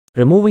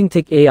Removing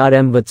thick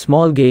ARM with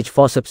small gauge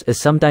forceps is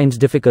sometimes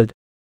difficult.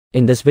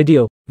 In this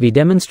video, we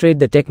demonstrate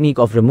the technique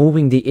of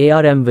removing the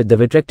ARM with the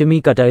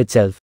vitrectomy cutter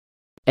itself.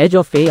 Edge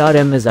of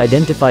ARM is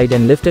identified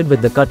and lifted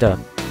with the cutter.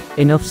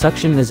 Enough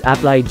suction is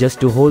applied just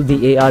to hold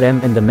the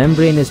ARM and the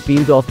membrane is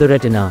peeled off the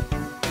retina.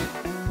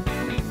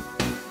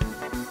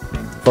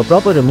 For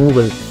proper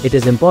removal, it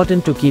is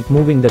important to keep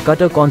moving the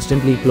cutter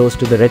constantly close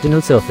to the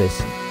retinal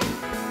surface.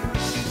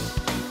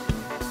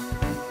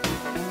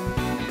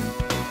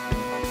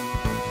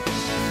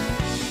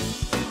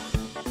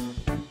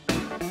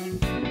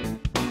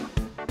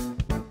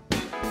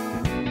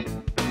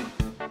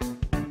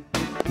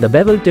 The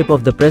beveled tip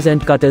of the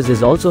present cutters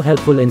is also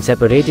helpful in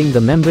separating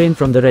the membrane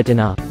from the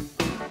retina.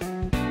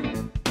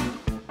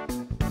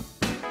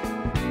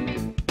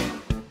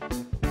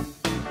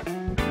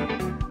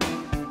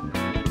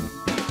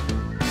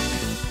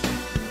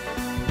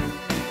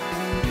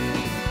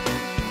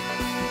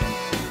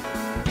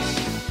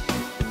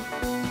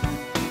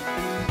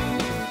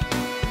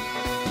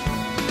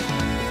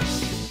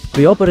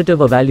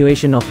 Preoperative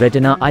evaluation of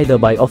retina either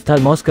by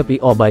ophthalmoscopy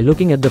or by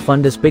looking at the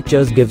fundus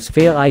pictures gives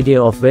fair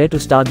idea of where to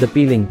start the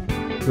peeling.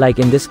 Like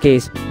in this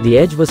case, the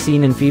edge was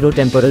seen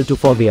inferotemporal to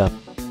fovea.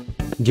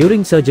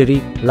 During surgery,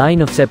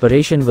 line of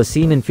separation was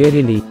seen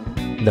inferiorly.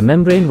 The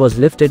membrane was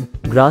lifted,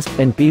 grasped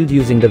and peeled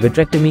using the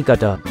vitrectomy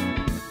cutter.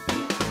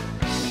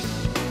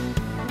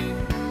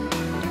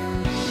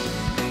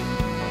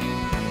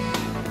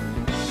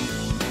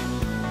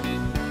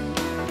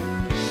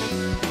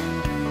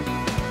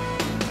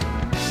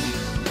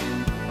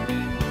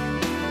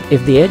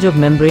 If the edge of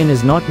membrane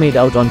is not made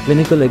out on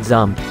clinical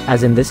exam,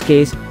 as in this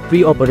case,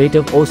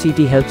 preoperative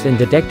OCT helps in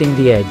detecting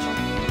the edge.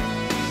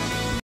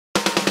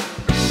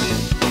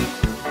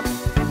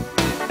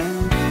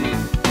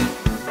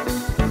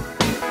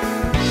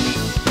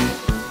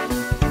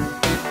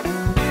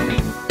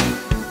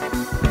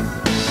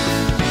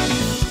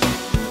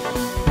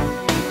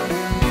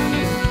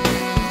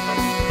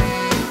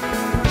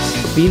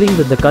 Peeling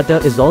with the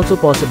cutter is also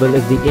possible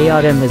if the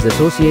ARM is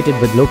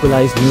associated with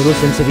localized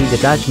neurosensory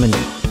detachment.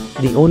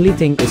 The only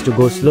thing is to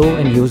go slow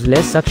and use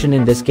less suction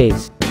in this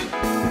case.